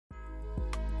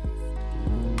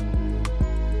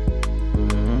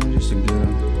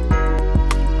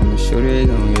shooter, he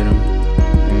gon' get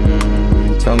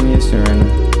him. Told me it's surrender.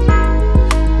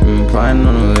 Plotting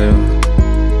on a little.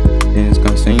 Then it's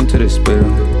gon' sing to the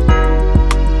spittle.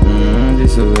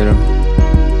 Just a little.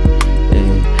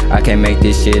 I can't make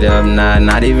this shit up, nah,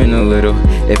 not even a little.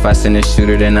 If I send a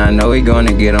shooter, then I know he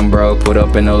gonna get him, bro. Put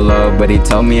up in the low, but he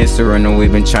told me it's surrender. We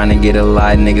been trying to get a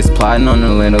lot, niggas plotting on the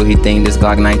little. He think this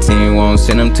Glock 19 won't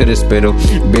send him to the spittle.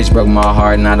 Bitch broke my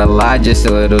heart, not a lot, just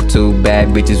a little. Too bad,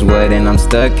 bitches what, and I'm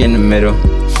stuck in the middle.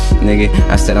 Nigga,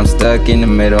 I said I'm stuck in the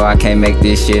middle. I can't make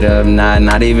this shit up, nah,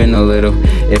 not even a little.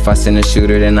 If I send a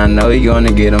shooter, then I know he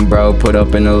gonna get him, bro. Put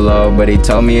up in the low, but he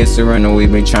told me it's surrender. We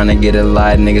been trying to get a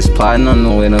lot, niggas plotting on the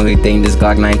little. He think this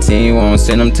Glock 19 won't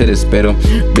send him to the spittle.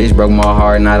 Bitch broke my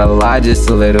heart, not a lot, just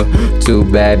a little. Two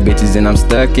bad bitches and I'm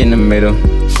stuck in the middle.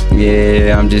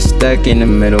 Yeah, I'm just stuck in the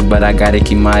middle, but I gotta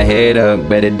keep my head up.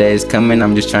 Better days coming,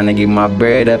 I'm just trying to get my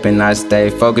bread up. And I stay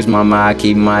focused, mama, I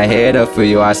keep my head up for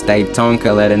you. I stay toned,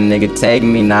 cause let a nigga take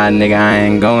me. Nah, nigga, I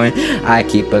ain't going. I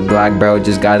keep a Glock, bro,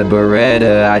 just got a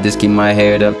Beretta. I just keep my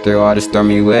head up through all the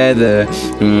stormy weather.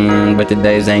 But the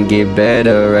days ain't get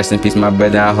better. Rest in peace, my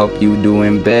brother, I hope you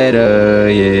doing better,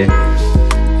 yeah.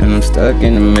 And I'm stuck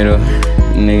in the middle,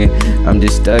 nigga, I'm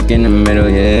just stuck in the middle,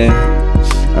 yeah.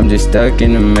 I'm just stuck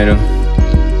in the middle.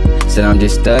 Said I'm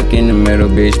just stuck in the middle,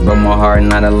 bitch. Broke my heart,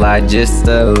 not a lot, just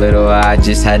a little. I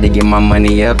just had to get my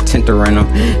money up, tint the rental.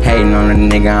 Hating on a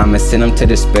nigga, I'ma send him to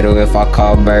the spittle. If I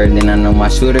call Bird, then I know my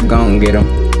shooter gon' get him.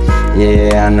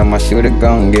 Yeah, I know my shooter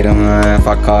gon' get him. If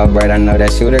I call Bird, I know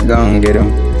that shooter gon' get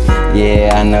him.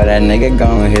 Yeah, I know that nigga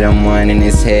gon' hit him one in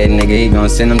his head, nigga, he gon'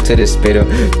 send him to the spittle.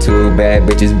 Two bad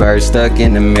bitches, Bird stuck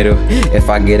in the middle. If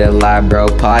I get a lot, bro,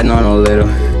 plotting on a little.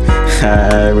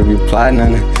 We be plotting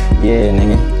on it, yeah,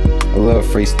 nigga. A little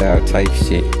freestyle type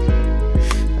shit.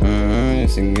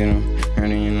 Just to get him,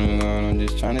 I'm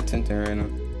just trying to tint the right now.